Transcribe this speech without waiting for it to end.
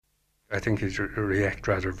I think he'd react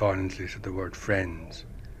rather violently to the word friends,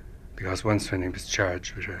 because once when he was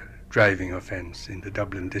charged with a driving offence in the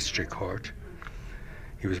Dublin District Court,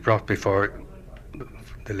 he was brought before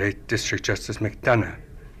the late District Justice McDonough,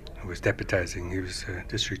 who was deputising. He was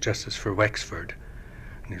District Justice for Wexford,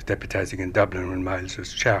 and he was deputising in Dublin when Myles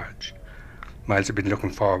was charged. Myles had been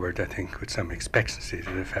looking forward, I think, with some expectancy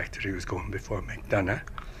to the fact that he was going before McDonough,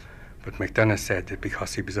 but McDonough said that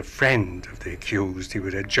because he was a friend of the accused, he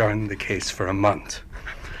would adjourn the case for a month.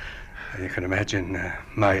 And you can imagine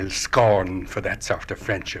Myles' scorn for that sort of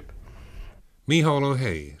friendship. Mícheál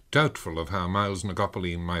O'Hay, doubtful of how Myles na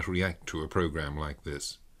gCopaleen might react to a programme like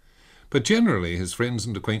this. But generally his friends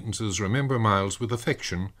and acquaintances remember Myles with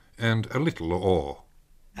affection and a little awe.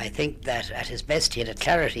 I think that at his best he had a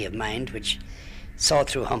clarity of mind which saw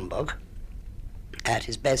through humbug. At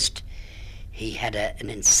his best he had an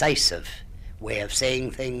incisive way of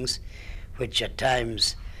saying things which at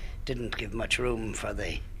times didn't give much room for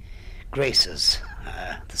the graces,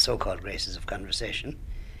 the so-called graces of conversation.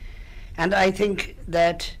 And I think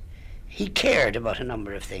that he cared about a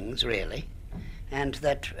number of things, really, and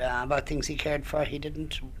that about things he cared for, he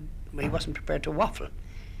wasn't prepared to waffle.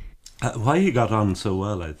 Why he got on so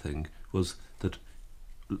well, I think, was that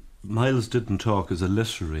Myles didn't talk as a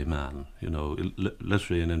literary man,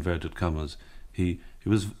 literary in inverted commas. He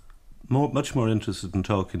was much more interested in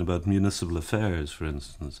talking about municipal affairs, for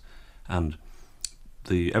instance, and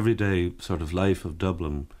the everyday sort of life of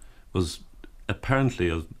Dublin was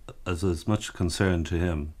apparently as much concern to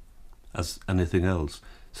him as anything else.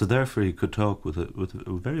 So therefore he could talk with a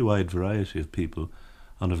very wide variety of people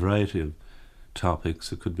on a variety of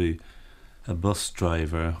topics. It could be a bus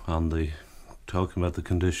driver talking about the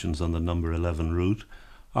conditions on the number 11 route,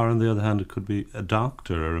 or on the other hand it could be a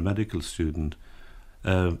doctor or a medical student.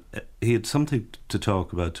 He had something to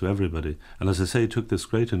talk about to everybody, and as I say, he took this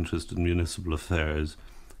great interest in municipal affairs.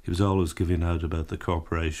 He was always giving out about the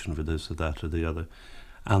corporation for this or that or the other,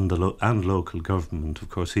 and local government. Of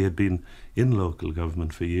course, he had been in local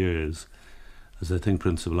government for years as, I think,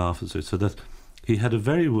 principal officer, so that he had a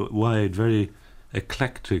very wide, very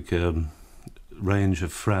eclectic range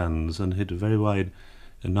of friends, and he had a very wide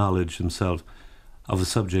knowledge himself of a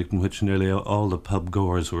subject in which nearly all the pub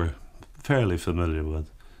goers were fairly familiar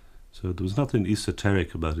with. So there was nothing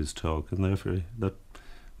esoteric about his talk, and therefore that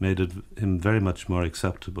made him very much more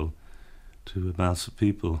acceptable to a mass of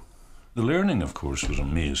people. The learning, of course, was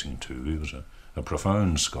amazing too. He was a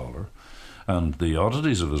profound scholar, and the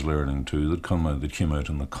oddities of his learning too that came out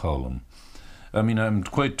in the column. I mean, I'm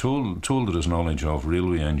quite told that his knowledge of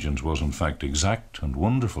railway engines was in fact exact and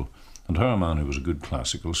wonderful, and how a man who was a good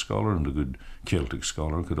classical scholar and a good Celtic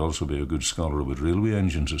scholar could also be a good scholar about railway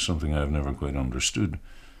engines is something I've never quite understood.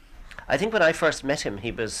 I think when I first met him,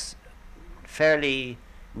 he was fairly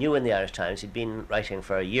new in the Irish Times. He'd been writing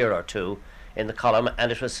for a year or two in the column,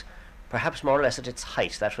 and it was perhaps more or less at its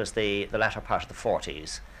height. That was the latter part of the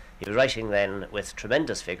 40s. He was writing then with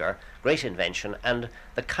tremendous vigour, great invention, and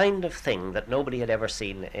the kind of thing that nobody had ever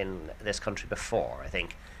seen in this country before, I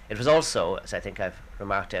think. It was also, as I think I've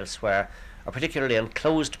remarked elsewhere, a particularly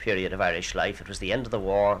enclosed period of Irish life. It was the end of the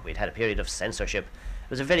war. We'd had a period of censorship. It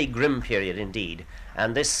was a very grim period indeed,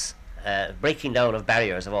 and this breaking down of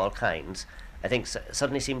barriers of all kinds, I think,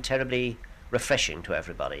 suddenly seemed terribly refreshing to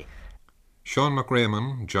everybody. Sean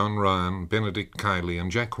McRaman, John Ryan, Benedict Kiley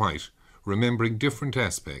and Jack White remembering different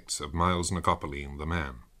aspects of Myles na gCopaleen, the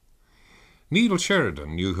man. Neil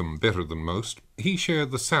Sheridan knew him better than most. He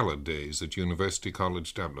shared the salad days at University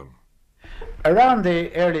College Dublin. Around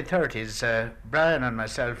the early 30s, Brian and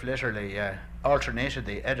myself literally alternated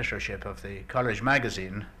the editorship of the college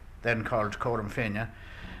magazine, then called Coram Féine,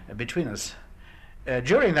 between us.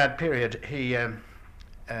 During that period, he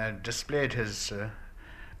displayed his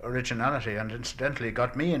originality and incidentally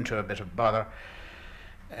got me into a bit of bother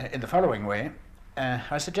in the following way.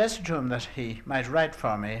 I suggested to him that he might write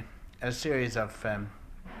for me a series of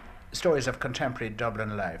stories of contemporary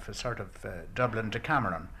Dublin life, a sort of Dublin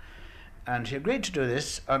Decameron. And he agreed to do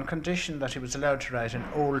this on condition that he was allowed to write in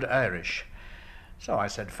Old Irish. So I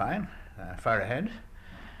said, fine, fire ahead.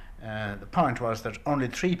 The point was that only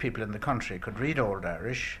 3 people in the country could read Old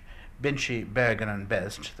Irish, Binchy, Bergen and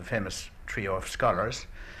Best, the famous trio of scholars.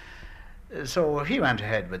 So he went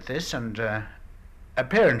ahead with this and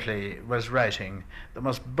apparently was writing the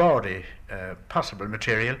most bawdy possible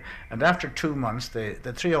material, and after 2 months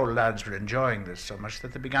the 3 old lads were enjoying this so much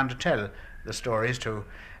that they began to tell the stories to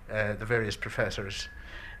the various professors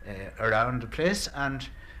around the place, and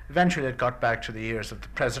eventually it got back to the ears of the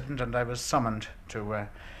president, and I was summoned to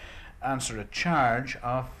answer a charge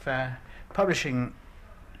of publishing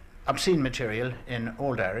obscene material in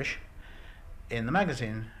Old Irish in the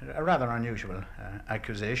magazine, a rather unusual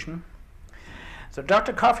accusation. So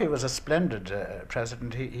Dr. Coffey was a splendid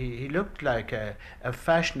president. He looked like a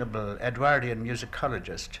fashionable Edwardian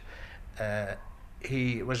musicologist.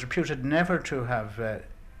 He was reputed never to have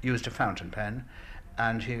used a fountain pen,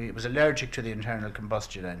 and he was allergic to the internal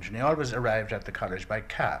combustion engine. He always arrived at the college by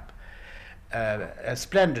cab. A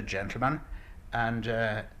splendid gentleman, and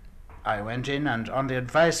I went in, and on the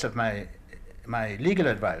advice of my legal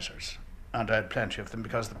advisors, and I had plenty of them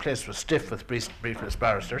because the place was stiff with briefless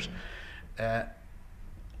barristers,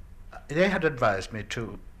 they had advised me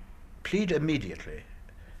to plead immediately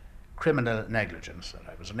criminal negligence, that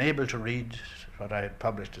I was unable to read what I had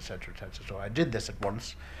published, etc., etc. So I did this at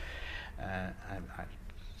once. I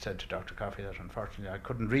said to Dr. Coffey that unfortunately I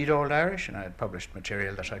couldn't read Old Irish, and I had published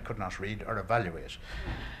material that I could not read or evaluate.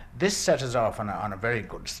 This set us off on a very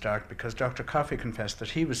good start, because Dr. Coffey confessed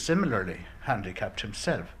that he was similarly handicapped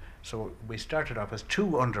himself. So we started off as two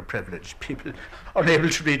underprivileged people unable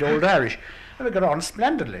to read Old Irish, and we got on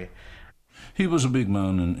splendidly. He was a big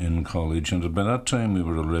man in college, and by that time we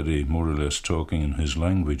were already more or less talking in his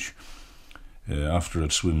language. After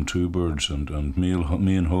I'd swim two birds, and me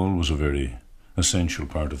and Hall was a very essential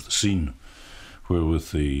part of the scene, where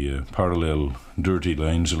with the parallel dirty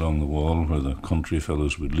lines along the wall where the country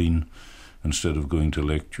fellows would lean instead of going to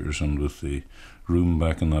lectures, and with the room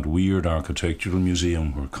back in that weird architectural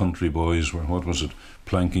museum where country boys were,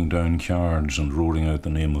 planking down cards and roaring out the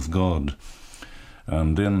name of God.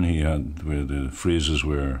 And then he had, where the phrases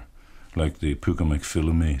were like the Puka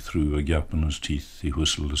McPhillamy, through a gap in his teeth he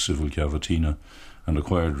whistled a civil cavatina, and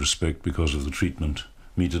acquired respect because of the treatment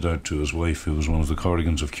meted out to his wife, who was one of the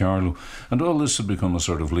Corrigans of Carlow. And all this had become a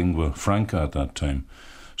sort of lingua franca at that time,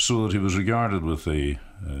 so that he was regarded with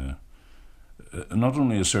not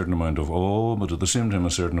only a certain amount of awe, but at the same time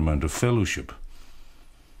a certain amount of fellowship.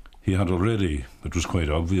 He had already, it was quite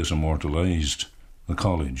obvious, immortalised the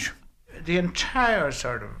college. The entire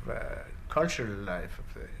sort of cultural life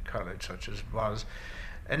of the college, such as was,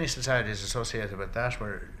 any societies associated with that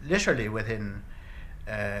were literally within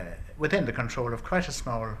the control of quite a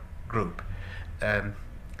small group.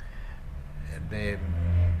 They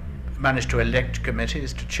managed to elect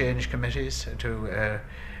committees, to change committees, to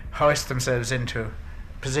hoist themselves into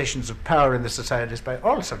positions of power in the societies by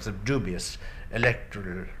all sorts of dubious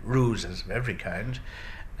electoral ruses of every kind.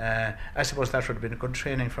 I suppose that would have been a good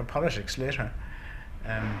training for politics later.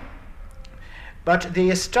 But the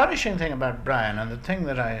astonishing thing about Brian, and the thing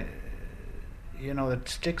that that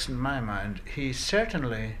sticks in my mind, he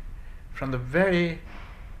certainly, from the very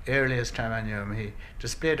earliest time I knew him, he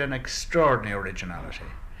displayed an extraordinary originality.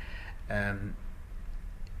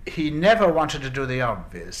 He never wanted to do the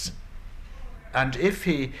obvious, and if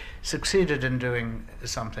he succeeded in doing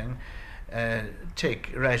something, take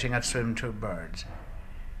writing at Swim Two Birds,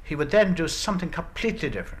 he would then do something completely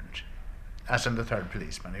different, as in The Third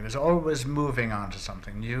Policeman. He was always moving on to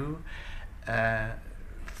something new,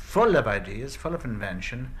 full of ideas, full of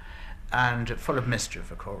invention, and full of mischief,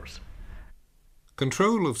 of course.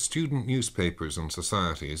 Control of student newspapers and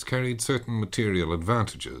societies carried certain material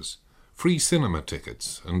advantages: free cinema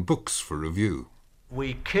tickets and books for review.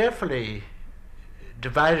 We carefully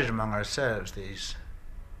divided among ourselves these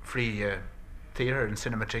free theatre and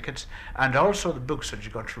cinema tickets, and also the books that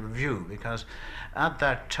you got to review, because at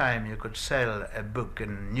that time you could sell a book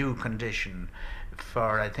in new condition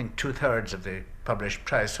for, I think, 2/3 of the published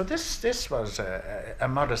price. So this was a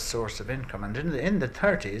modest source of income, and in the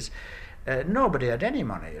 30s nobody had any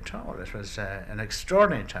money at all. It was an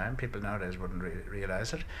extraordinary time. People nowadays wouldn't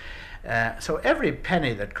realise it. So every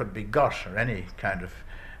penny that could be got, or any kind of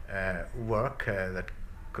work that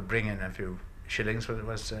could bring in a few shillings,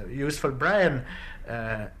 was useful. Brian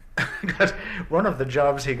got one of the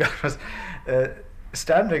jobs he got was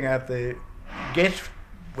standing at the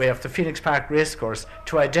gateway of the Phoenix Park Racecourse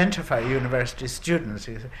to identify university students.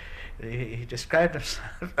 He described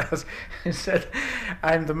himself as, he said,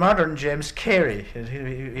 "I'm the modern James Carey."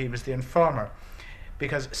 He was the informer,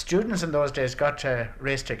 because students in those days got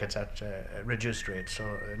race tickets at reduced rates,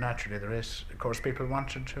 so naturally the race course people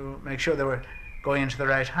wanted to make sure they were going into the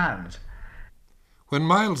right hands. When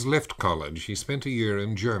Myles left college, he spent a year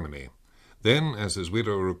in Germany. Then, as his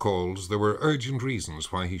widow recalls, there were urgent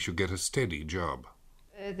reasons why he should get a steady job.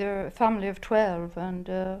 They're a family of 12, and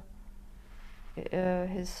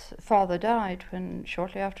his father died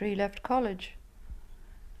shortly after he left college,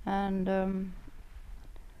 and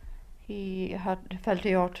he felt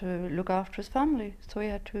he ought to look after his family, so he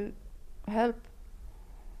had to help.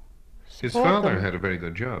 His father had a very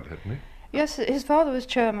good job, hadn't he? Yes, his father was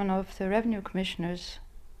chairman of the Revenue Commissioners,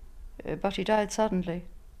 but he died suddenly,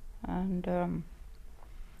 And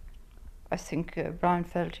I think Brian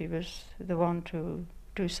felt he was the one to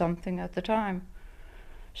do something at the time.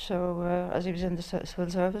 So as he was in the civil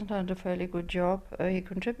service and had a fairly good job, he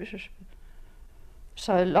contributed.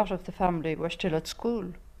 So a lot of the family were still at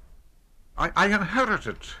school. I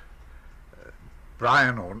inherited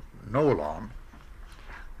Brian O'Nolan,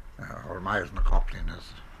 or Myles gCopaleen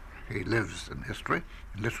as he lives in history,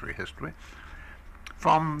 in literary history,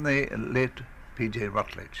 from the late P.J.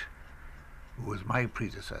 Rutledge, who was my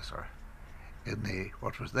predecessor in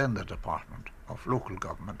what was then the Department of Local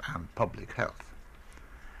Government and Public Health.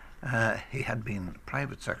 He had been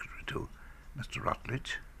private secretary to Mr.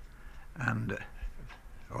 Rutledge, and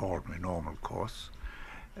ordinary normal course,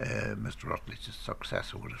 Mr. Rutledge's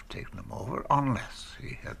successor would have taken him over unless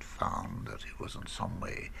he had found that he was in some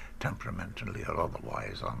way temperamentally or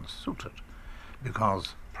otherwise unsuited,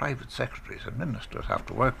 because private secretaries and ministers have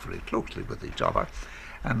to work very closely with each other,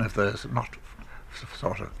 and if there's not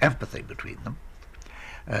sort of empathy between them,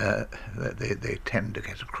 they tend to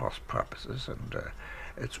get across purposes, and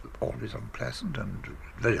it's always unpleasant, and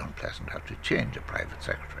very unpleasant to have to change a private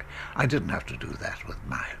secretary. I didn't have to do that with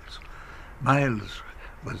Myles. Myles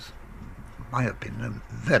was, in my opinion,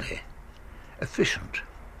 very efficient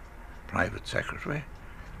private secretary.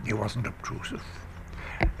 He wasn't obtrusive.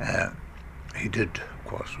 He did, of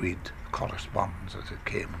course, read correspondence as it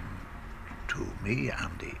came to me,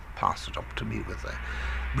 and he passed it up to me with a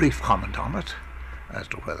brief comment on it as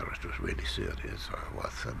to whether it was really serious or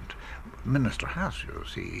what. And Minister has, you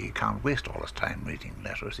see, he can't waste all his time reading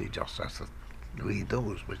letters. He just has to read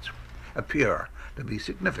those which appear to be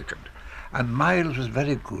significant. And Myles was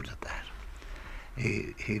very good at that.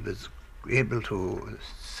 He was able to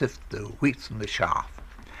sift the wheat from the chaff,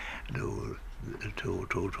 to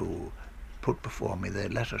put before me the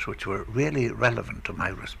letters which were really relevant to my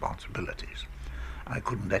responsibilities. I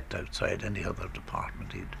couldn't act outside any other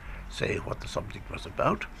department. He'd say what the subject was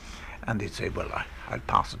about, and he'd say, well, I'll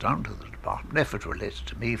pass it on to the department if it related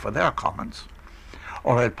to me for their comments,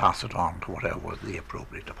 or I'll pass it on to whatever was the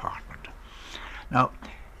appropriate department. Now,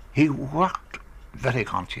 he worked very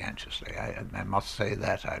conscientiously. I must say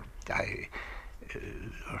that I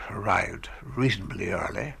arrived reasonably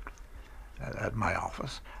early at my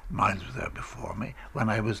office. Myles was there before me. When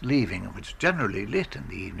I was leaving, which generally late in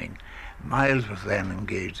the evening, Myles was then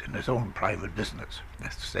engaged in his own private business.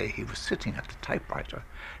 That's to say, he was sitting at the typewriter,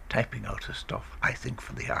 typing out his stuff, I think,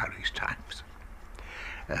 for the Irish Times.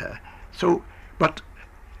 But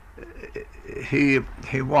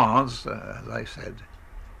he was, as I said,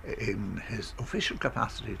 in his official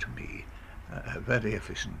capacity to me, a very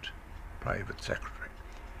efficient private secretary.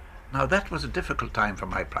 Now, that was a difficult time for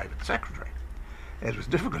my private secretary. It was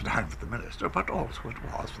a difficult time for the minister, but also it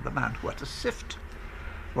was for the man who had to sift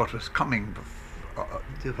what was coming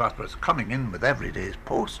in with every day's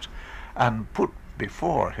post, and put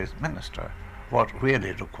before his minister what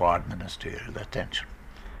really required ministerial attention.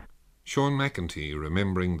 Sean McEntee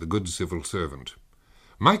remembering the good civil servant.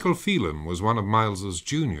 Michael Phelan was one of Myles's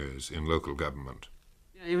juniors in local government.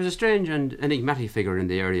 He was a strange and enigmatic figure in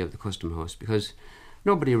the area of the Custom House, because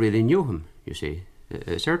nobody really knew him, you see.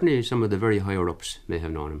 Certainly some of the very higher-ups may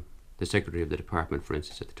have known him. The secretary of the department, for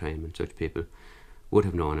instance, at the time, and such people would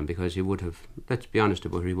have known him, because he would have, let's be honest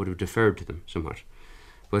about it, he would have deferred to them somewhat.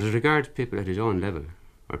 But as regards people at his own level,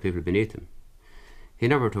 or people beneath him, he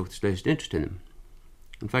never took the slightest interest in them.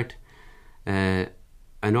 In fact,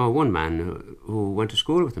 I know one man who went to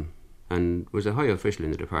school with him and was a high official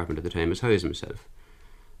in the department at the time, as high as himself,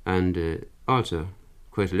 and also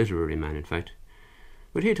quite a literary man, in fact.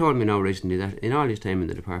 But he told me now recently that in all his time in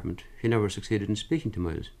the department, he never succeeded in speaking to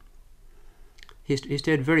Myles. He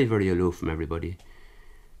stayed very, very aloof from everybody.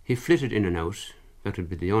 He flitted in and out. That would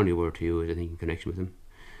be the only word to use, I think, in connection with him.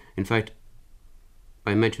 In fact,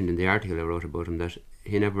 I mentioned in the article I wrote about him that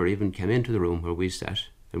he never even came into the room where we sat,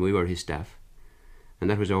 and we were his staff. And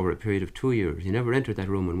that was over a period of 2 years. He never entered that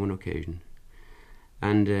room on one occasion.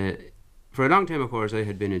 And for a long time, of course, I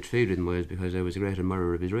had been intrigued with Myles because I was a great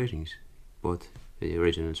admirer of his writings, both the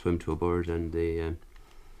original Swim to a Bird and the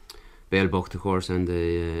Bale Book, of course, and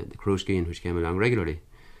the Cruise Skehan, which came along regularly.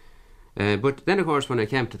 But then, of course, when I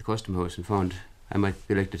came to the Custom House and found I might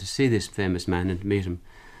be elected to see this famous man and to meet him,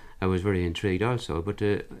 I was very intrigued also. But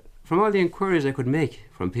from all the inquiries I could make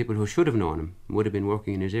from people who should have known him, would have been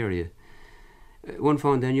working in his area, one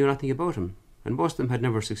found they knew nothing about him, and most of them had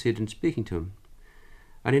never succeeded in speaking to him.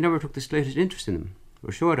 And he never took the slightest interest in them,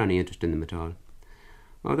 or showed any interest in them at all,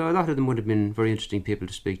 although a lot of them would have been very interesting people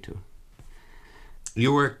to speak to.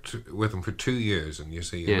 You worked with him for 2 years, and you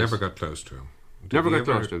say you Yes. never got close to him. Never got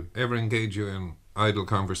close to him. Ever engage you in Idle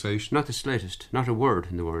conversation? Not the slightest. Not a word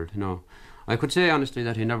in the world, no. I could say honestly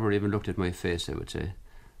that he never even looked at my face, I would say,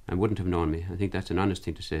 and wouldn't have known me. I think that's an honest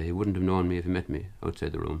thing to say. He wouldn't have known me if he met me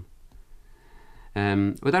outside the room.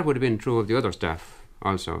 But that would have been true of the other staff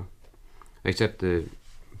also, except the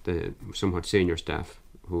somewhat senior staff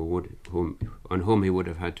on whom he would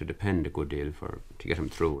have had to depend a good deal to get him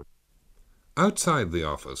through. Outside the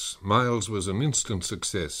office, Myles was an instant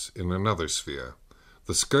success in another sphere.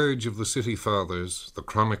 The scourge of the city fathers, the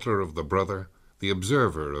chronicler of the brother, the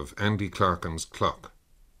observer of Andy Clarkin's clock.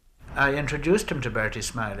 I introduced him to Bertie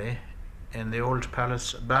Smiley in the Old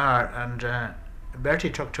Palace bar, and Bertie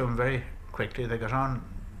took to him very quickly. They got on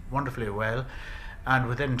wonderfully well, and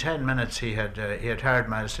within 10 minutes he had hired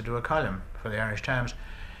Myles to do a column for the Irish Times.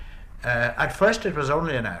 At first it was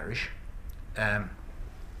only in Irish, and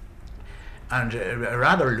a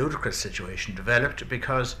rather ludicrous situation developed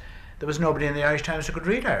because there was nobody in the Irish Times who could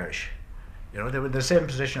read Irish. You know, they were in the same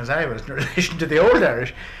position as I was in relation to the Old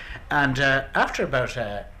Irish. And after about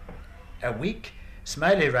a week,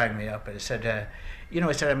 Smiley rang me up and said, he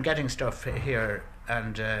said, I'm getting stuff here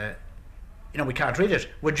and, we can't read it.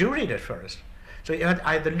 Would you read it for us? So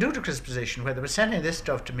I had the ludicrous position where they were sending this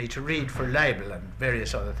stuff to me to read for libel and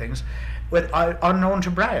various other things, unknown to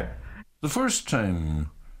Brian. The first time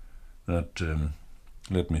that,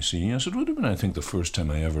 let me see, yes, it would have been, I think, the first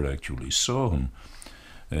time I ever actually saw him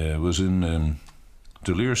was in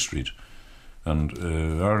Delir Street, and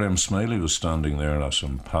R.M. Smiley was standing there as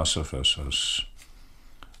impassive as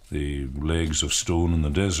the legs of stone in the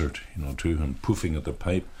desert, to him, puffing at the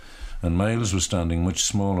pipe. And Myles was standing much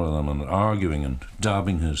smaller than him and arguing and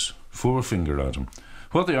dabbing his forefinger at him.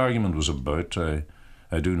 What the argument was about,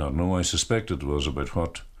 I do not know. I suspect it was about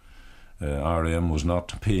what R.M. was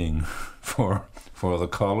not paying for the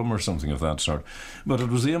column or something of that sort. But it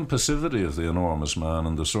was the impassivity of the enormous man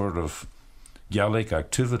and the sort of Gallic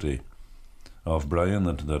activity of Brian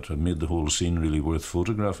that made the whole scene really worth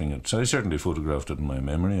photographing it. So I certainly photographed it in my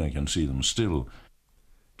memory. I can see them still.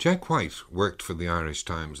 Jack White worked for the Irish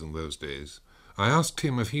Times in those days. I asked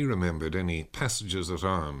him if he remembered any passages at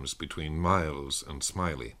arms between Myles and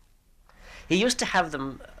Smiley. He used to have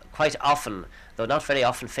them quite often, though not very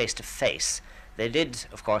often face to face. They did,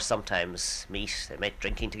 of course, sometimes meet. They met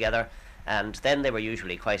drinking together, and then they were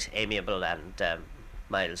usually quite amiable, and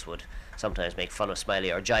Myles would sometimes make fun of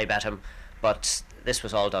Smiley or jibe at him, but this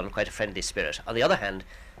was all done in quite a friendly spirit. On the other hand,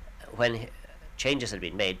 when changes had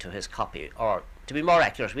been made to his copy, or to be more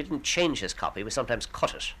accurate, we didn't change his copy, we sometimes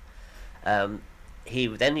cut it. He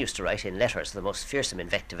then used to write in letters the most fearsome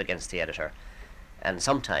invective against the editor, and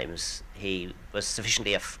sometimes he was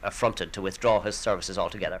sufficiently affronted to withdraw his services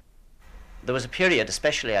altogether. There was a period,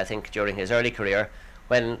 especially I think during his early career,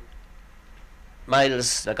 when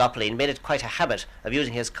Myles gCopaleen made it quite a habit of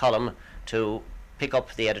using his column to pick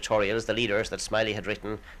up the editorials, the leaders that Smiley had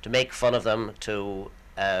written, to make fun of them, to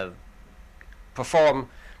perform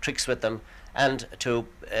tricks with them, and to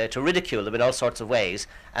ridicule them in all sorts of ways.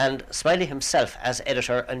 And Smiley himself, as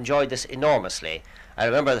editor, enjoyed this enormously. I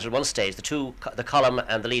remember that at one stage the column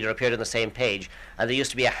and the leader appeared on the same page, and there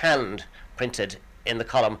used to be a hand printed in the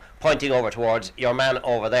column pointing over towards your man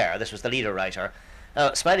over there. This was the leader writer.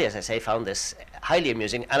 Smiley, as I say, found this highly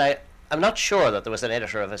amusing, and I'm not sure that there was an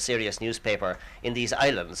editor of a serious newspaper in these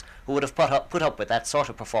islands who would have put up with that sort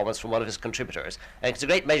of performance from one of his contributors. And it's a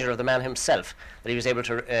great measure of the man himself that he was able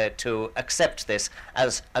to accept this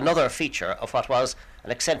as another feature of what was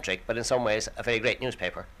an eccentric, but in some ways a very great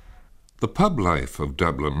newspaper. The pub life of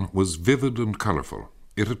Dublin was vivid and colourful.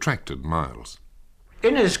 It attracted Myles.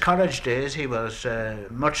 In his college days, he was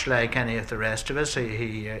much like any of the rest of us.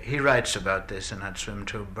 He writes about this in I'd Swim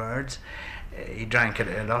Two Birds. He drank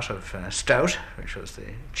a lot of stout, which was the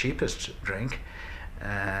cheapest drink.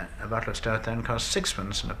 A bottle of stout then cost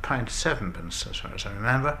sixpence and a pint 7p, as far as I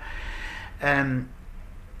remember.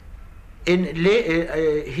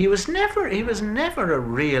 He was never a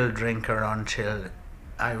real drinker until,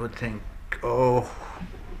 I would think,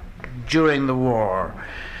 during the war.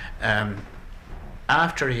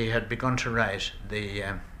 After he had begun to write the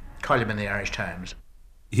column in the Irish Times.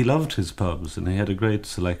 He loved his pubs, and he had a great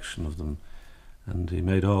selection of them, and he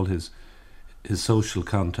made all his social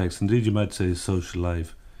contacts. Indeed, you might say his social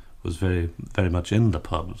life was very, very much in the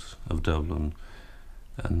pubs of Dublin.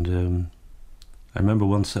 And I remember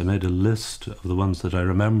once I made a list of the ones that I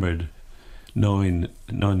remembered knowing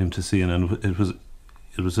him to see, and it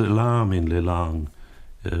was alarmingly long.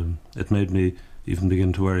 It made me even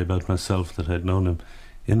begin to worry about myself that I'd known him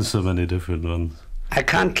in so many different ones. I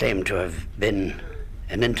can't claim to have been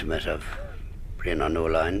an intimate of Brian on no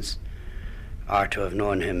lines, or to have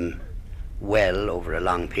known him well over a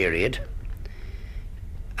long period.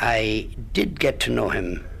 I did get to know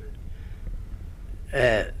him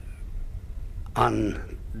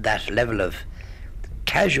on that level of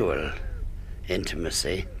casual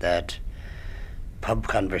intimacy that pub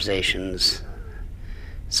conversations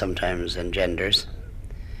sometimes engenders.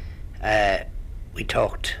 We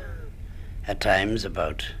talked at times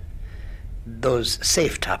about those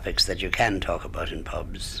safe topics that you can talk about in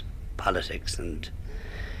pubs, politics and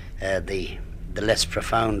the less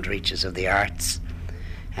profound reaches of the arts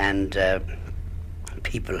and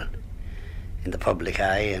people in the public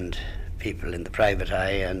eye and people in the private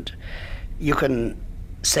eye, and you can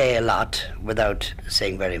say a lot without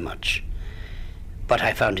saying very much. But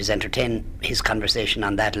I found his conversation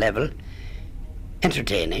on that level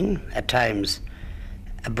entertaining, at times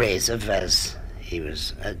abrasive, as he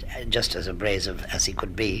was just as abrasive as he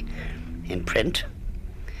could be in print.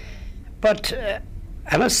 But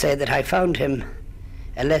I must say that I found him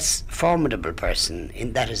a less formidable person,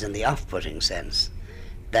 in the off-putting sense,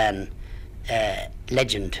 than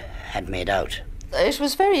legend had made out. It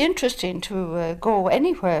was very interesting to go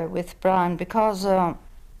anywhere with Brian, because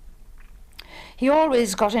he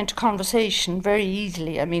always got into conversation very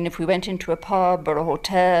easily. I mean, if we went into a pub or a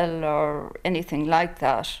hotel or anything like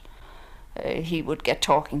that, he would get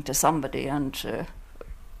talking to somebody, and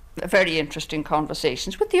very interesting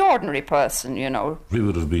conversations with the ordinary person, you know. We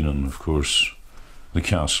would have been in, of course, the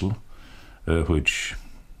castle, which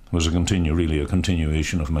was a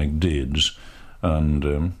continuation of MacDidd's,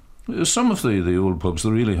 and some of the old pubs, they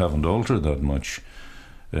really haven't altered that much.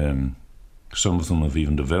 Some of them have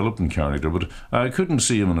even developed in character, but I couldn't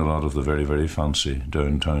see him in a lot of the very, very fancy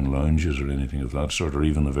downtown lounges or anything of that sort, or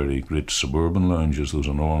even the very great suburban lounges, those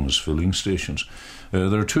enormous filling stations.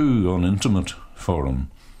 They're too unintimate for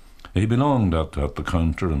him. He belonged at the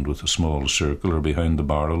counter and with a small circle, or behind the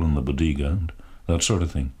barrel and the bodega and that sort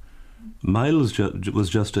of thing. Myles was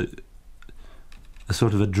just a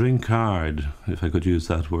sort of a drinkard, if I could use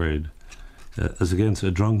that word, as against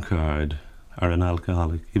a drunkard or an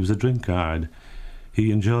alcoholic. He was a drinkard.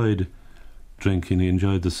 He enjoyed drinking. He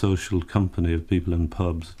enjoyed the social company of people in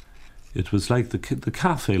pubs. It was like the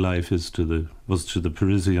cafe life was to the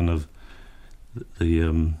Parisian of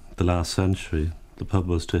the last century. The pub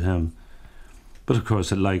was to him. But of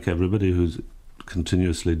course, like everybody who's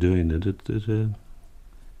continuously doing it,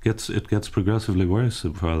 it gets progressively worse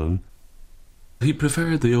for them. He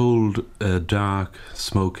preferred the old, dark,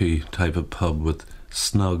 smoky type of pub with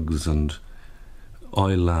snugs and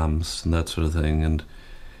oil lamps and that sort of thing, and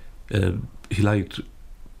he liked,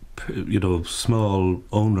 small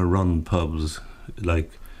owner-run pubs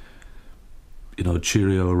like,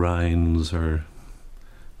 Cheerio Rhines or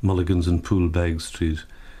Mulligan's in Poolbeg Street.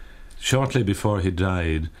 Shortly before he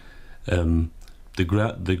died,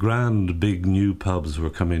 the grand big new pubs were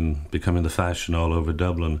becoming the fashion all over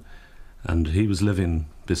Dublin, and he was living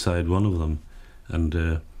beside one of them,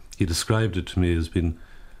 and he described it to me as being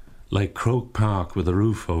like Croke Park with a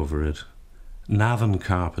roof over it, Navan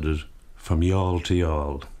carpeted from yawl to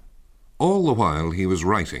yawl. All the while he was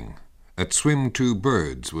writing, At Swim Two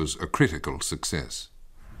Birds was a critical success.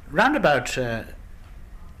 Round about,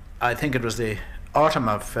 I think it was the autumn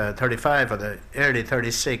of 35 or the early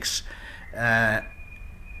 36,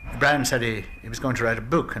 Brian said he was going to write a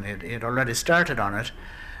book, and he had already started on it,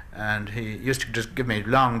 and he used to just give me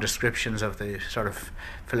long descriptions of the sort of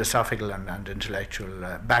philosophical and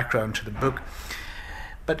intellectual background to the book.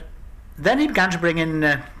 But then he began to bring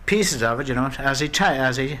in pieces of it, as he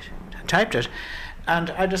typed it, and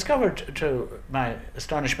I discovered, to my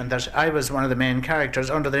astonishment, that I was one of the main characters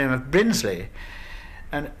under the name of Brinsley,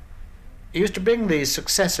 and he used to bring these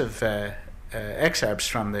successive excerpts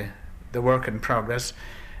from the work in progress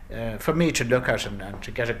for me to look at and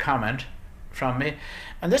to get a comment from me.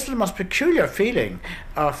 And this was the most peculiar feeling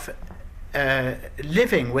of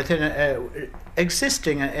living within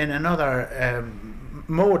existing in another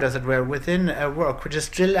mode, as it were, within a work which is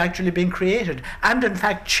still actually being created and in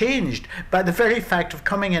fact changed by the very fact of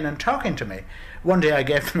coming in and talking to me. One day I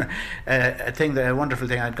gave him a wonderful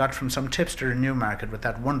thing I'd got from some tipster in Newmarket with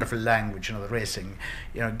that wonderful language, the racing,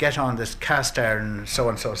 get on this cast iron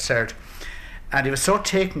so-and-so cert. And he was so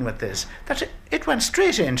taken with this that it went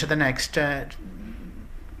straight into the next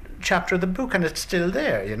chapter of the book, and it's still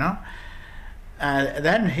there,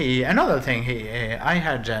 Then I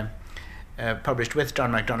had published with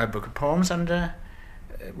John MacDonagh a book of poems, and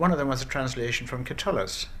one of them was a translation from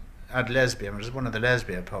Catullus, Ad Lesbiam, which is one of the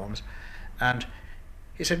Lesbia poems. And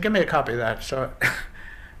he said, give me a copy of that. So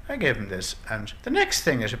I gave him this, and the next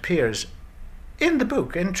thing, it appears in the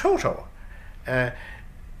book, in toto,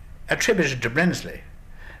 attributed to Brinsley.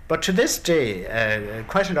 But to this day,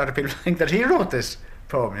 quite a lot of people think that he wrote this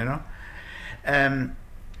poem, you know.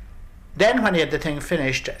 Then when he had the thing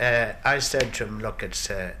finished, I said to him, look, it's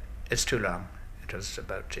too long. It was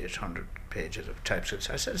about 800 pages of typescript.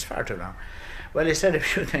 I said, it's far too long. Well, he said,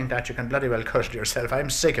 if you think that, you can bloody well cut it yourself. I'm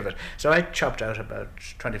sick of it. So I chopped out about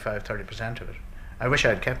 25-30% of it. I wish I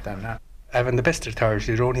had kept them now. On the best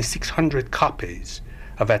authority, there are only 600 copies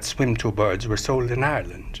of At Swim Two Birds were sold in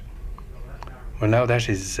Ireland. Well, now that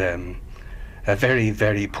is a very,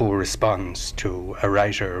 very poor response to a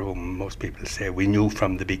writer whom most people say we knew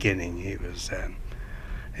from the beginning he was, that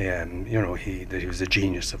he was a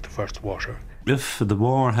genius of the first water. If the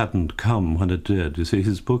war hadn't come when it did, you see,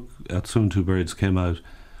 his book At Swim Two Birds came out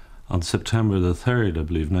on September the 3rd, I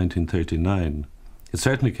believe, 1939. It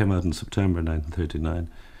certainly came out in September 1939,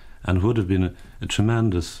 and would have been a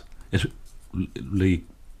tremendous,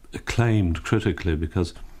 acclaimed critically,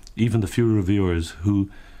 because even the few reviewers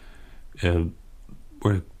who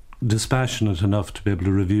were dispassionate enough to be able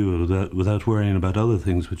to review it without worrying about other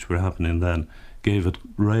things which were happening then, gave it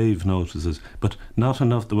rave notices, but not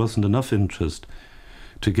enough. There wasn't enough interest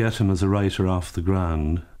to get him as a writer off the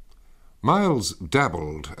ground. Myles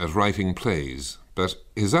dabbled at writing plays, but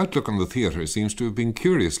his outlook on the theatre seems to have been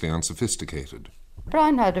curiously unsophisticated.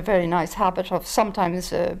 Brian had a very nice habit of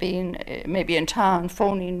sometimes being maybe in town,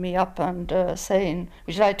 phoning me up and saying,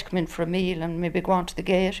 would you like to come in for a meal and maybe go on to the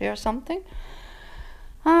Gaiety or something?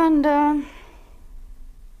 And I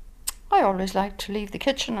always like to leave the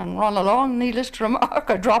kitchen and run along, needless to remark.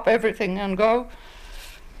 I drop everything and go.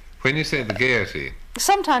 When you say the Gaiety?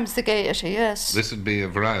 Sometimes the Gaiety, yes. This would be a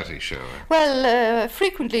variety show? Well,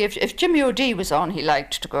 frequently, if Jimmy O'Dea was on, he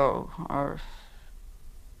liked to go, or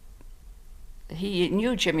he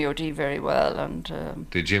knew Jimmy O'Dea very well. And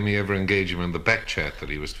did Jimmy ever engage him in the back chat that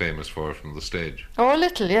he was famous for from the stage? Oh, a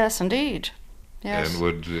little, yes, indeed. Yes. And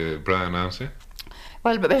would Brian answer?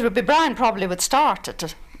 Well, it would be Brian probably would start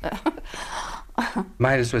it.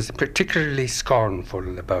 Myles was particularly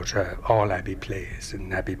scornful about all Abbey plays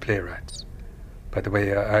and Abbey playwrights. By the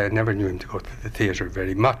way, I never knew him to go to the theatre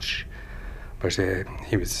very much, but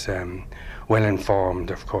he was well informed,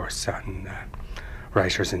 of course, on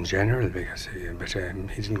writers in general, because he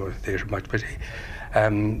didn't go to the theatre much. But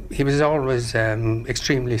he was always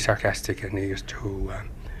extremely sarcastic, and he used to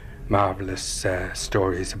marvellous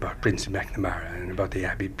stories about Prince McNamara and about the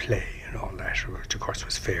Abbey play and all that, which of course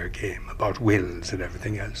was fair game, about wills and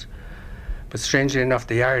everything else. But strangely enough,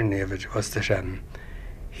 the irony of it was that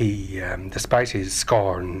he, despite his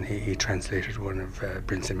scorn, he translated one of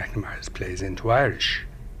Prince McNamara's plays into Irish,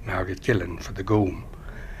 Margaret Gillan for the Goom,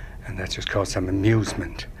 and that just caused some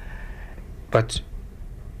amusement. But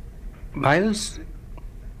Myles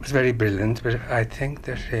was very brilliant, but I think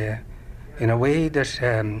that in a way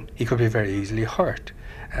that he could be very easily hurt.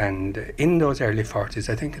 And in those early 40s,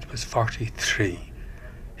 I think it was 43,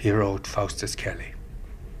 he wrote Faustus Kelly.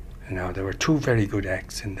 And now there were two very good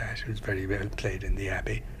acts in that. It was very well played in the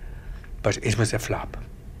Abbey, but it was a flop.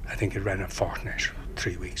 I think it ran a fortnight,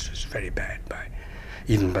 3 weeks. It was very bad,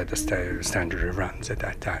 even by the standard of runs at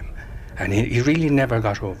that time. And he really never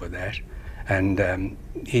got over that. And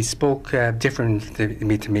he spoke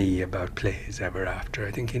differently to me about plays ever after.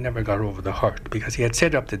 I think he never got over the hurt, because he had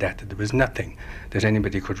said up to that there was nothing that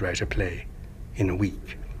anybody could write a play in a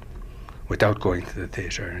week without going to the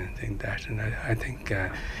theatre or anything like that. And I think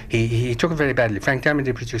he took it very badly. Frank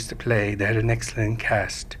Dermody produced a play. They had an excellent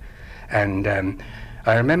cast. And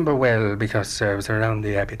I remember well, because I was around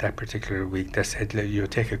the Abbey that particular week, they said, you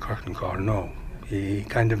take a curtain call. No, he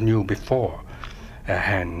kind of knew before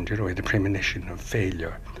hand, he had a premonition of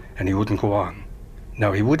failure, and he wouldn't go on.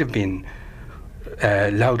 Now, he would have been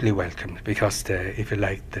loudly welcomed, because if you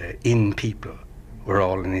like, the in people were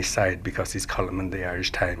all on his side because his column in the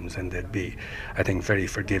Irish Times, and they'd be, I think, very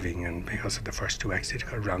forgiving, and because of the first two acts, he'd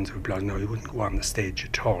got rounds of applause. No, he wouldn't go on the stage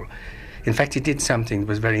at all. In fact, he did something that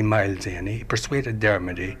was very Milesy, and he persuaded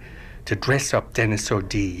Dermody to dress up Dennis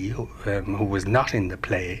O'Dea, who was not in the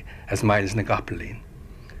play, as Myles na gCopaleen.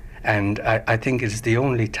 And I think it's the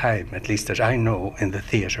only time, at least that I know, in the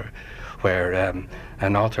theatre where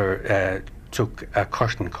an author took a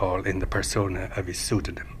curtain call in the persona of his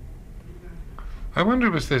pseudonym. I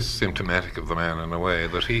wonder, was this symptomatic of the man in a way,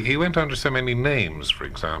 that he went under so many names, for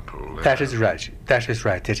example? That is right,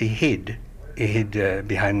 that he hid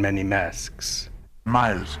behind many masks.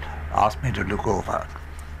 Myles asked me to look over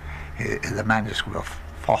the manuscript of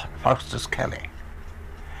Faustus Kelly,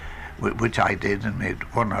 which I did, and made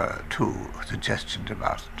one or two suggestions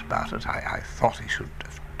about it. I thought he should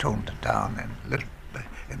have toned it down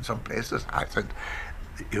in some places. I said,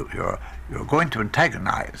 you're going to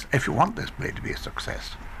antagonize, if you want this play to be a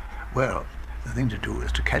success. Well, the thing to do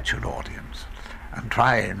is to catch your audience and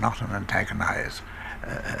try not to antagonise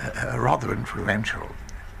a rather influential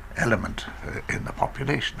element in the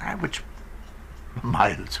population, which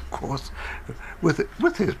Myles, of course, with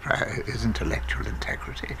his intellectual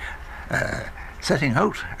integrity, setting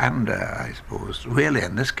out, and I suppose really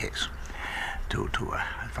in this case,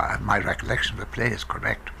 if my recollection of the play is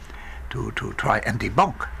correct, to try and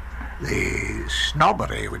debunk the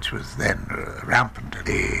snobbery which was then rampant.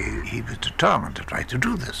 He was determined to try to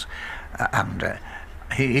do this, and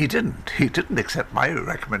he didn't accept my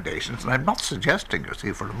recommendations, and I'm not suggesting, you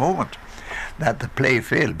see, for a moment that the play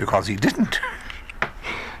failed because he didn't.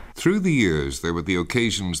 Through the years there were the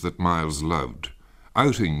occasions that Myles loved.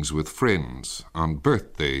 Outings with friends on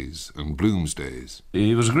birthdays and Bloomsdays.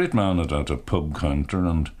 He was a great man at a pub counter,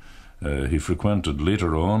 and he frequented,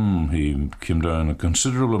 later on, he came down a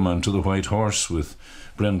considerable amount to the White Horse with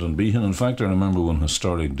Brendan Behan. In fact, I remember one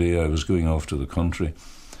historic day I was going off to the country,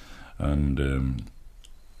 and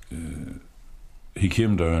he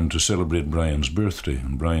came down to celebrate Brian's birthday,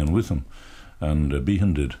 and Brian with him, and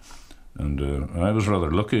Behan did. And I was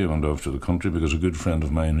rather lucky. I went off to the country because a good friend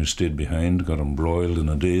of mine who stayed behind got embroiled in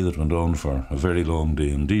a day that went on for a very long day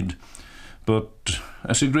indeed. But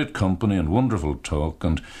I see great company and wonderful talk,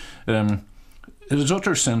 and his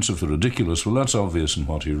utter sense of the ridiculous, well, that's obvious in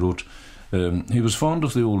what he wrote. He was fond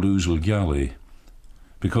of the old Ousel Galley,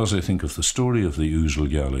 because I think of the story of the Ousel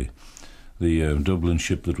Galley, the Dublin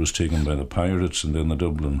ship that was taken by the pirates, and then the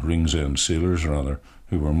Dublin Ringsend sailors, rather,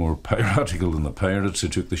 who were more piratical than the pirates. They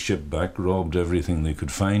took the ship back, robbed everything they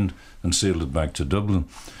could find, and sailed it back to Dublin.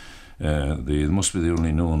 They must be the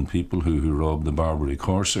only known people who robbed the Barbary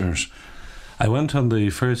corsairs. I went on the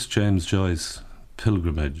first James Joyce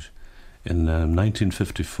pilgrimage in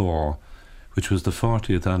 1954, which was the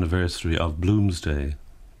 40th anniversary of Bloomsday,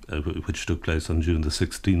 which took place on June the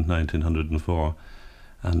 16th, 1904.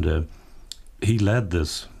 And he led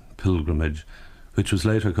this pilgrimage, which was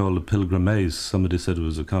later called a pilgrimage. Somebody said it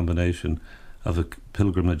was a combination of a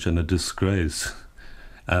pilgrimage and a disgrace.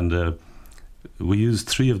 And we used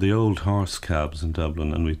 3 of the old horse cabs in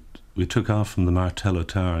Dublin, and we took off from the Martello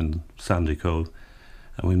Tower in Sandycove,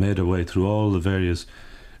 and we made our way through all the various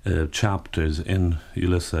chapters in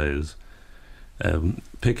Ulysses,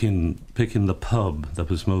 picking the pub that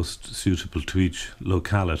was most suitable to each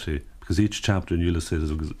locality, because each chapter in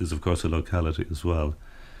Ulysses is of course a locality as well.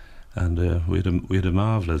 And we had a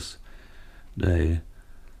marvellous day.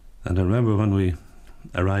 And I remember when we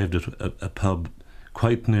arrived at a pub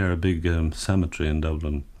quite near a big cemetery in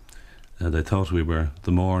Dublin, they thought we were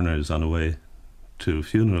the mourners on a way to a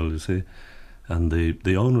funeral, you see. And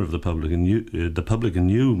the owner of the publican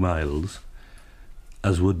knew Myles,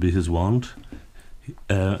 as would be his wont,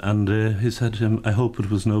 and he said to him, "I hope it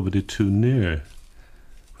was nobody too near."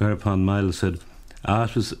 Whereupon Myles said,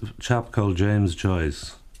 it was a chap called James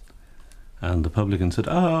Joyce. And the publican said,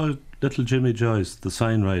 little Jimmy Joyce, the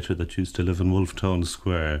sign writer that used to live in Wolftown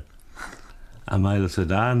Square. And Myles said,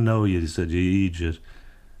 no, he said, you idiot.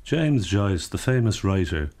 James Joyce, the famous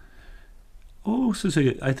writer. Oh, says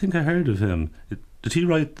he, I think I heard of him. Did he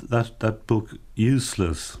write that book,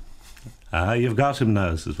 Useless? You've got him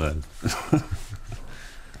now, says well.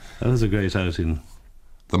 That was a great outing.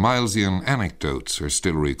 The Milesian anecdotes are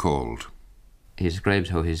still recalled. He describes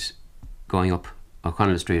how he's going up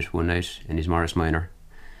O'Connell Street one night in his Morris Minor,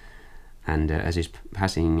 and as he's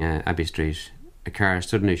passing Abbey Street, a car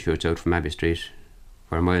suddenly shoots out from Abbey Street,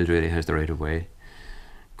 where Myles really has the right of way,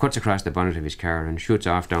 cuts across the bonnet of his car and shoots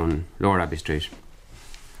off down Lower Abbey Street.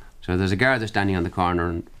 So there's a guard that's standing on the corner,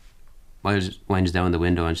 and Myles winds down the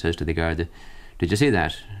window and says to the guard, "Did you see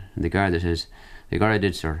that?" And the guard says, "The guard I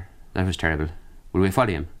did, sir. That was terrible. Will we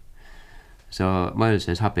follow him?" So Myles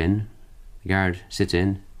says, "Hop in." The guard sits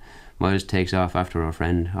in. Myles takes off after our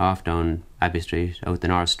friend, off down Abbey Street, out the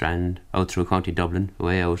North Strand, out through County Dublin,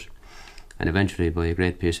 away out, and eventually, by a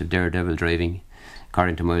great piece of daredevil driving,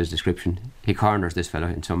 according to Myles' description, he corners this fellow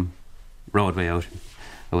in some roadway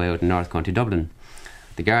away out in North County Dublin.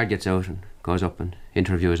 The guard gets out and goes up and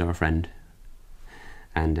interviews our friend,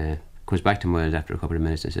 and comes back to Myles after a couple of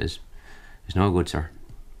minutes and says, "It's no good, sir.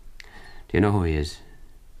 Do you know who he is?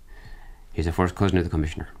 He's a first cousin of the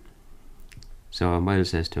Commissioner." So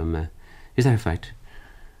Myles says to him, "Is that a fact?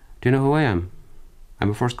 Do you know who I am?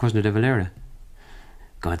 I'm a first cousin of De Valera."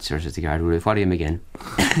 "God, sir," says the guard, "will we follow him again?"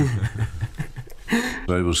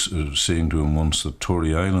 I was saying to him once that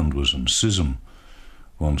Tory Island was in schism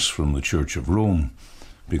once from the Church of Rome,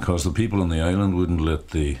 because the people on the island wouldn't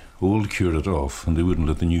let the old curate off and they wouldn't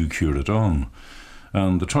let the new curate on.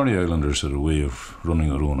 And the Tory Islanders had a way of running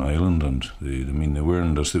their own island, and they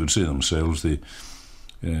weren't, as they would say themselves,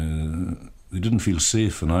 they didn't feel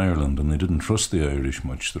safe in Ireland and they didn't trust the Irish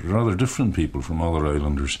much. They're rather different people from other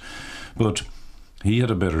islanders. But he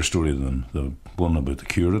had a better story than the one about the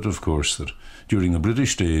curate, of course, that during the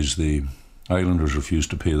British days the islanders refused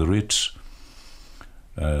to pay the rates.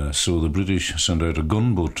 So the British sent out a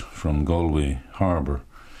gunboat from Galway harbour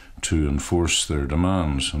to enforce their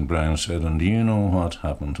demands. And Brian said, and do you know what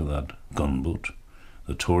happened to that gunboat?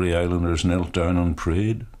 The Tory islanders knelt down and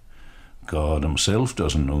prayed. God himself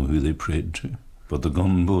doesn't know who they prayed to, but the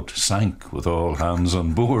gunboat sank with all hands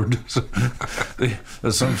on board. So the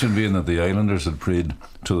assumption being that the islanders had prayed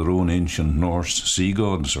to their own ancient Norse sea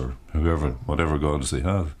gods, or whatever gods they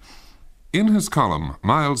have. In his column,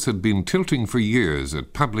 Myles had been tilting for years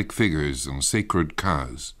at public figures and sacred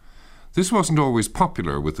cows. This wasn't always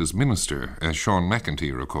popular with his minister, as Sean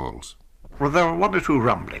McEntee recalls. Well, there were one or two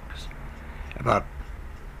rumblings about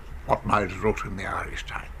what Myles wrote in the Irish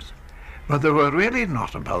Times. But they were really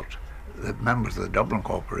not about the members of the Dublin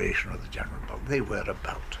Corporation or the general public. They were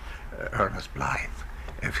about Ernest Blythe.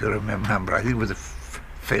 If you remember, I think it was a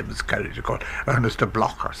famous character called Ernest de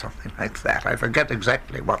Block or something like that. I forget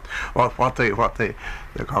exactly what the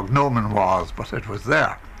cognomen was, but it was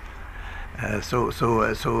there. So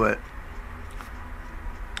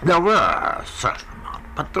there were a certain amount,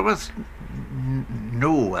 but there was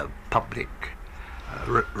no public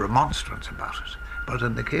remonstrance about it. But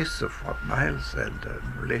in the case of what Myles said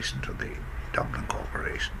in relation to the Dublin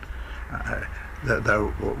Corporation, there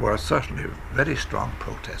were certainly very strong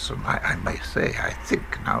protests. And I may say, I think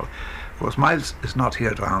now, of course, Myles is not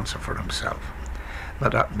here to answer for himself,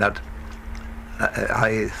 but that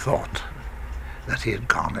I thought that he had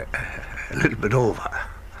gone a little bit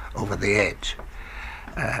over the edge.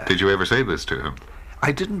 Did you ever say this to him?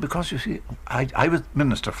 I didn't, because, you see, I was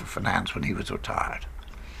Minister for Finance when he was retired.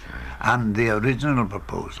 And the original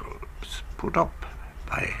proposal put up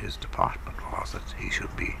by his department was that he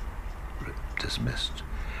should be dismissed.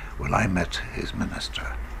 Well, I met his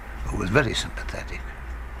minister, who was very sympathetic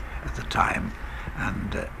at the time,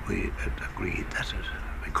 and we had agreed that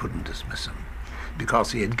we couldn't dismiss him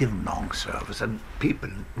because he had given long service, and people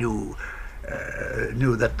knew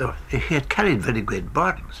that he had carried very great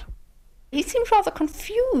burdens. He seemed rather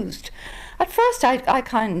confused. At first,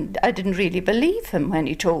 I didn't really believe him when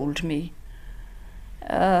he told me.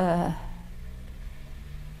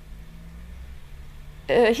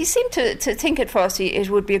 He seemed to think at first it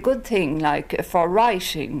would be a good thing, like for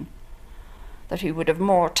writing, that he would have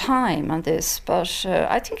more time on this. But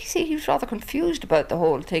I think he was rather confused about the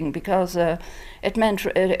whole thing, because it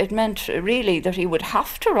meant really that he would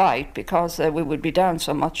have to write because we would be down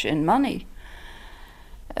so much in money.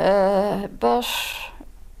 But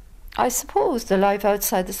I suppose the life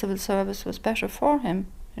outside the civil service was better for him,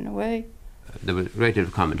 in a way. There was a great deal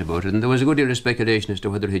of comment about it, and there was a good deal of speculation as to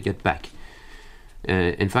whether he'd get back.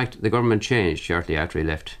 In fact, the government changed shortly after he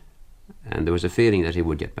left, and there was a feeling that he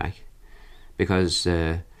would get back, because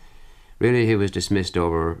really he was dismissed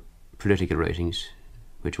over political writings,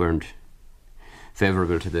 which weren't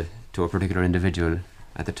favourable to a particular individual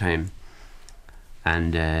at the time,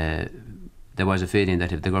 and there was a feeling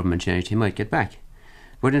that if the government changed, he might get back.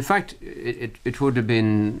 But in fact, it would have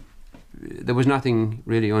been... There was nothing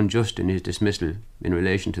really unjust in his dismissal in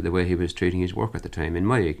relation to the way he was treating his work at the time, in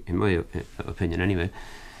my opinion anyway,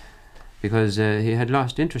 because he had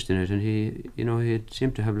lost interest in it, and he had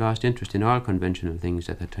seemed to have lost interest in all conventional things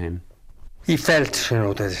at that time. He felt,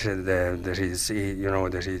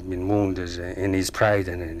 that he'd been wounded in his pride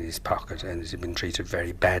and in his pocket, and he'd been treated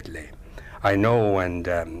very badly. I know, and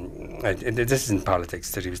this is in politics,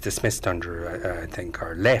 that he was dismissed under, I think,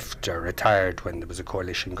 or left or retired when there was a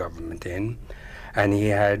coalition government in. And he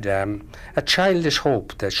had a childish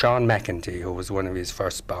hope that Sean McEntee, who was one of his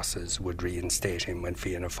first bosses, would reinstate him when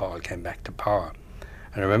Fianna Fáil came back to power.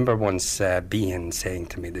 And I remember once Behan saying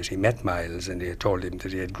to me that he met Myles and he had told him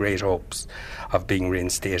that he had great hopes of being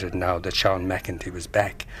reinstated now that Sean McEntee was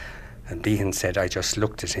back. And Behan said, I just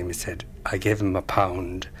looked at him, he said, I gave him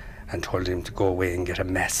 £1 and told him to go away and get a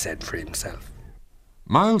mass said for himself.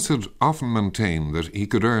 Myles had often maintained that he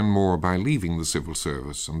could earn more by leaving the civil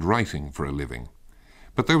service and writing for a living.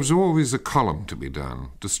 But there was always a column to be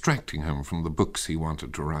done, distracting him from the books he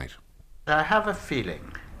wanted to write. I have a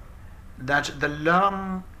feeling that the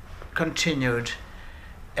long continued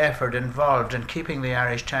effort involved in keeping the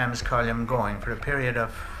Irish Times column going for a period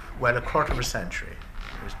of, a quarter of a century,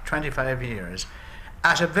 it was 25 years,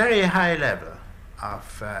 at a very high level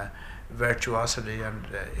of virtuosity and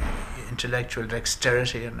intellectual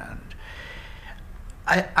dexterity, and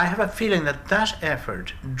I have a feeling that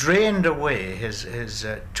effort drained away his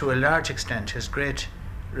to a large extent his great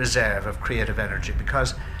reserve of creative energy,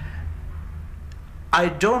 because I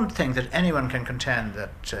don't think that anyone can contend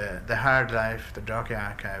that The Hard Life, the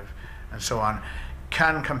DocArchive, and so on,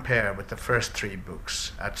 can compare with the first three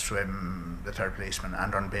books, At Swim, The Third Policeman,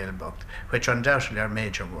 and On Bail Booked, which undoubtedly are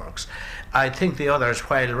major works. I think the others,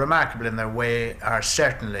 while remarkable in their way, are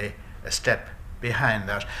certainly a step behind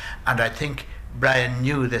that. And I think Brian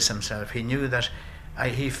knew this himself. He knew that,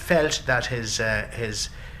 he felt that his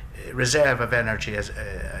reserve of energy, as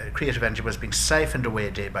creative energy, was being siphoned away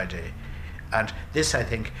day by day. And this, I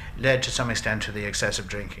think, led to some extent to the excessive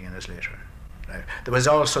drinking in his later life. There was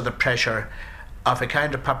also the pressure of a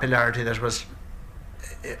kind of popularity that was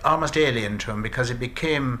almost alien to him, because he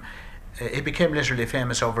became literally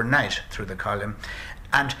famous overnight through the column,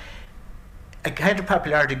 and a kind of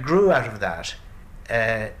popularity grew out of that.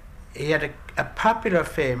 He had a popular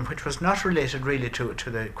fame which was not related really to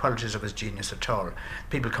the qualities of his genius at all.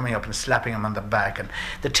 People coming up and slapping him on the back, and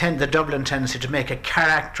the Dublin tendency to make a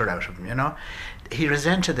character out of him, you know. He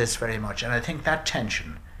resented this very much, and I think that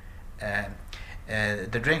tension,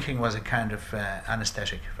 the drinking was a kind of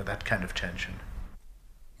anaesthetic for that kind of tension.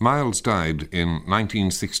 Myles died in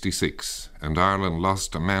 1966, and Ireland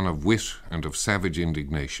lost a man of wit and of savage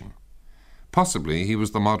indignation. Possibly he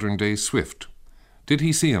was the modern-day Swift. Did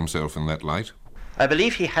he see himself in that light? I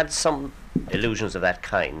believe he had some illusions of that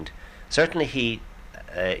kind. Certainly he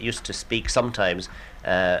used to speak sometimes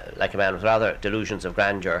like a man with rather delusions of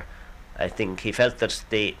grandeur. I think he felt that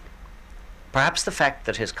perhaps the fact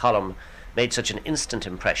that his column made such an instant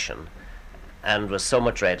impression and was so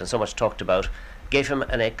much read and so much talked about gave him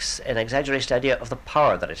an exaggerated idea of the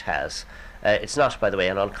power that it has. It's not, by the way,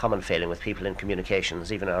 an uncommon failing with people in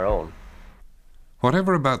communications, even our own.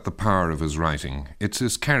 Whatever about the power of his writing, it's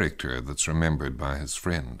his character that's remembered by his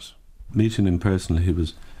friends. Meeting him personally, he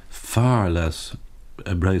was far less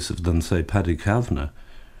abrasive than, say, Paddy Kavanagh,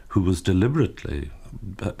 who was deliberately...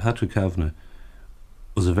 Patrick Kavanagh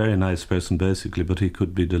was a very nice person, basically, but he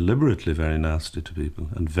could be deliberately very nasty to people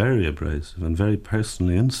and very abrasive and very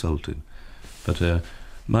personally insulting. But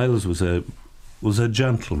Myles was a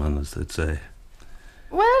gentleman, as they'd say.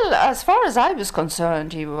 Well, as far as I was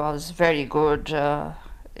concerned, he was very good.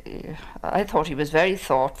 I thought he was very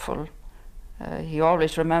thoughtful. He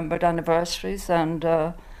always remembered anniversaries,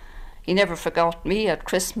 and he never forgot me at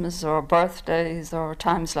Christmas or birthdays or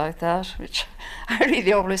times like that, which I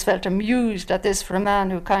really always felt amused at this for a man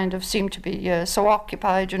who kind of seemed to be so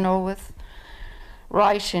occupied, you know, with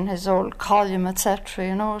writing his old column, etc.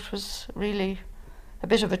 You know, it was really a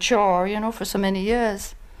bit of a chore, you know, for so many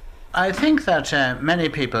years. I think that many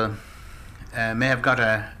people may have got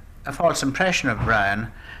a false impression of Brian,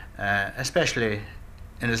 especially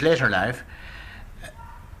in his later life.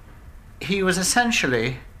 He was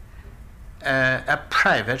essentially a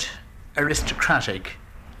private, aristocratic,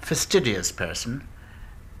 fastidious person.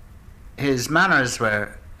 His manners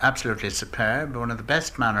were absolutely superb, one of the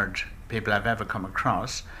best-mannered people I've ever come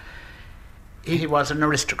across. He was an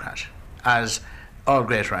aristocrat, as all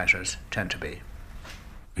great writers tend to be.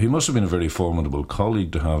 He must have been a very formidable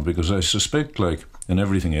colleague to have, because I suspect, like in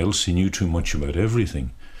everything else, he knew too much about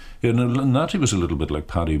everything. In that he was a little bit like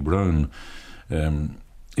Paddy Brown.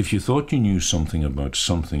 If you thought you knew something about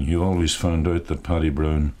something, you always found out that Paddy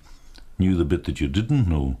Brown knew the bit that you didn't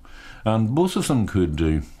know. And both of them could,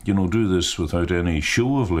 do this without any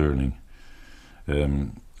show of learning,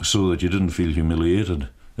 so that you didn't feel humiliated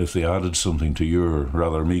if they added something to your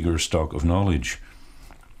rather meagre stock of knowledge.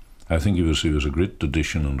 I think he was a great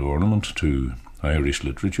addition and ornament to Irish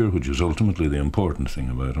literature, which is ultimately the important thing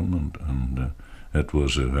about him, and it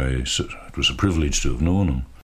was a privilege to have known him.